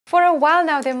For a while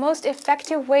now, the most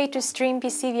effective way to stream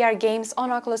PCVR games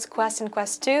on Oculus Quest and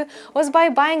Quest 2 was by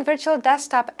buying Virtual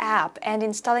Desktop app and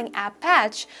installing App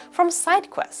Patch from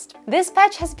SideQuest. This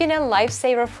patch has been a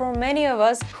lifesaver for many of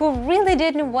us who really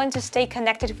didn't want to stay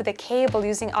connected with a cable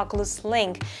using Oculus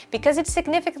Link because it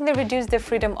significantly reduced the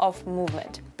freedom of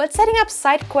movement. But setting up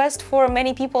SideQuest for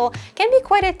many people can be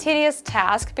quite a tedious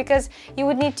task because you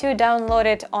would need to download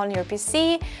it on your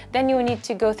PC, then you would need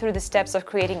to go through the steps of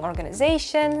creating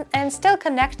organization and still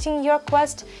connecting your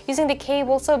Quest using the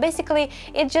cable. So basically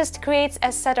it just creates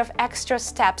a set of extra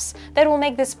steps that will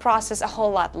make this process a whole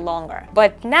lot longer.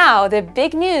 But now the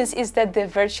big news is that the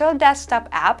Virtual Desktop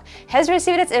app has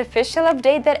received its official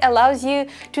update that allows you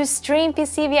to stream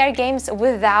PCVR games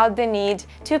without the need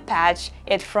to patch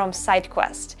it from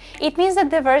SideQuest. It means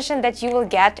that the version that you will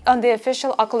get on the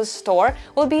official Oculus store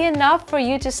will be enough for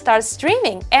you to start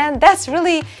streaming, and that's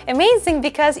really amazing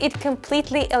because it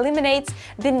completely eliminates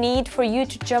the need for you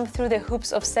to jump through the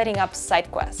hoops of setting up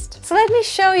SideQuest. So let me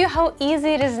show you how easy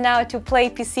it is now to play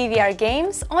PCVR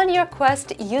games on your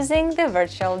Quest using the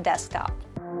Virtual Desktop.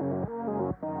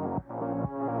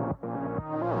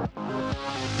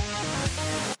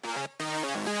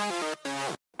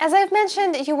 As I've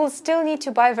mentioned, you will still need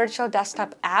to buy Virtual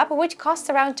Desktop app, which costs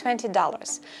around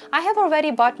 $20. I have already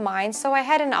bought mine, so I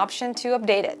had an option to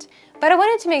update it. But I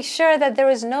wanted to make sure that there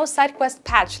is no SideQuest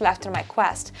patch left on my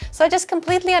Quest, so I just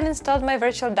completely uninstalled my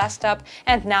Virtual Desktop,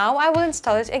 and now I will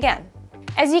install it again.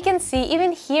 As you can see,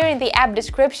 even here in the app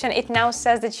description, it now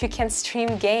says that you can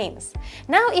stream games.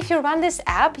 Now, if you run this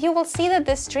app, you will see that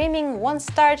the streaming won't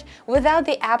start without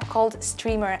the app called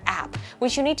Streamer app,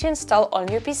 which you need to install on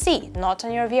your PC, not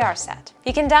on your VR set.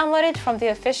 You can download it from the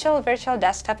official Virtual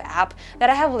Desktop app that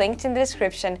I have linked in the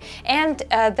description, and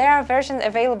there are versions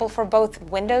available for both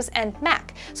Windows and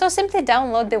Mac. So simply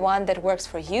download the one that works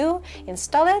for you,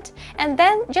 install it, and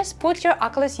then just put your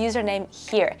Oculus username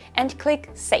here and click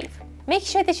Save. Make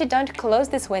sure that you don't close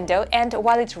this window, and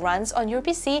while it runs on your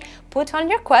PC, put on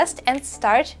your Quest and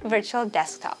start Virtual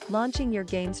Desktop. Launching your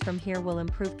games from here will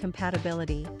improve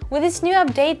compatibility. With this new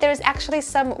update, there is actually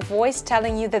some voice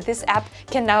telling you that this app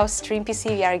can now stream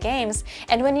PCVR games,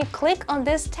 and when you click on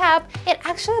this tab, it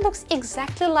actually looks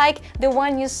exactly like the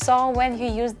one you saw when you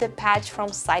used the patch from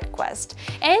SideQuest.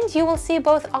 And you will see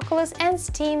both Oculus and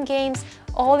Steam games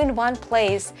all in one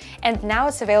place, and now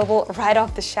it's available right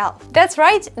off the shelf. That's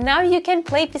right, now you can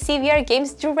play PCVR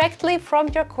games directly from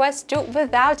your Quest 2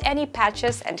 without any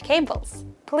patches and cables.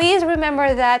 Please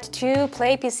remember that to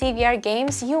play PCVR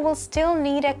games, you will still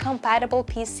need a compatible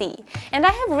PC, and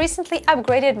I have recently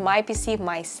upgraded my PC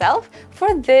myself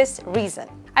for this reason.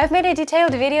 I've made a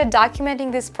detailed video documenting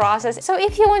this process, so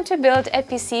if you want to build a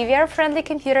PCVR-friendly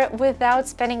computer without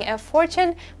spending a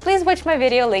fortune, please watch my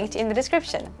video linked in the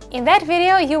description. In that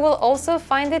video, you will also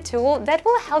find the tool that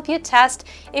will help you test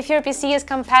if your PC is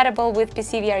compatible with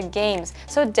PCVR games,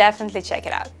 so definitely check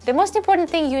it out. The most important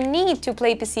thing you need to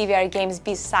play PCVR games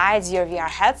besides your VR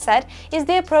headset is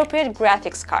the appropriate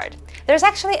graphics card. There's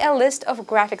actually a list of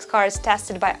graphics cards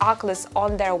tested by Oculus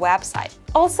on their website.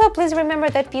 Also, please remember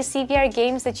that PCVR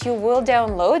games that you will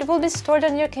download will be stored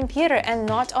on your computer and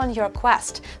not on your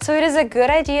Quest, so it is a good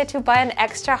idea to buy an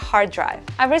extra hard drive.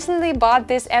 I recently bought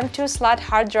this M2 slot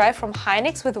hard drive from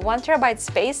Hynix with 1 TB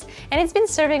space, and it's been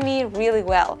serving me really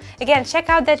well. Again, check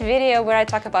out that video where I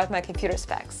talk about my computer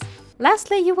specs.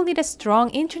 Lastly, you will need a strong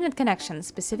internet connection,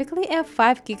 specifically a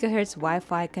 5 GHz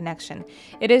Wi-Fi connection.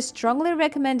 It is strongly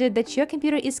recommended that your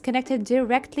computer is connected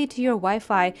directly to your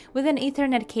Wi-Fi with an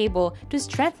Ethernet cable to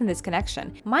strengthen this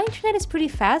connection. My internet is pretty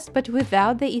fast, but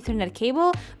without the Ethernet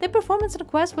cable, the performance on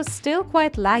Quest was still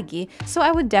quite laggy, so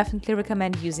I would definitely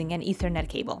recommend using an Ethernet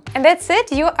cable. And that's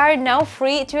it! You are now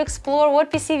free to explore what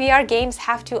PCVR games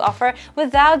have to offer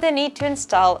without the need to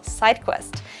install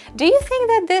SideQuest. Do you think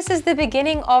that this is the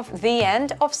beginning of the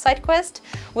end of SideQuest?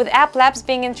 With App Labs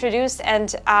being introduced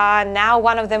and now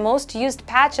one of the most used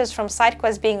patches from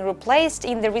SideQuest being replaced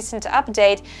in the recent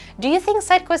update, do you think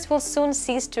SideQuest will soon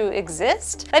cease to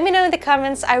exist? Let me know in the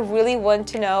comments, I really want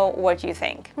to know what you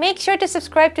think. Make sure to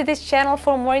subscribe to this channel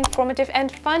for more informative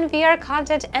and fun VR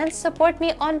content, and support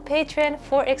me on Patreon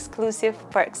for exclusive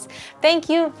perks. Thank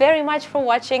you very much for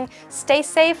watching, stay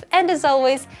safe, and as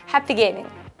always, happy gaming!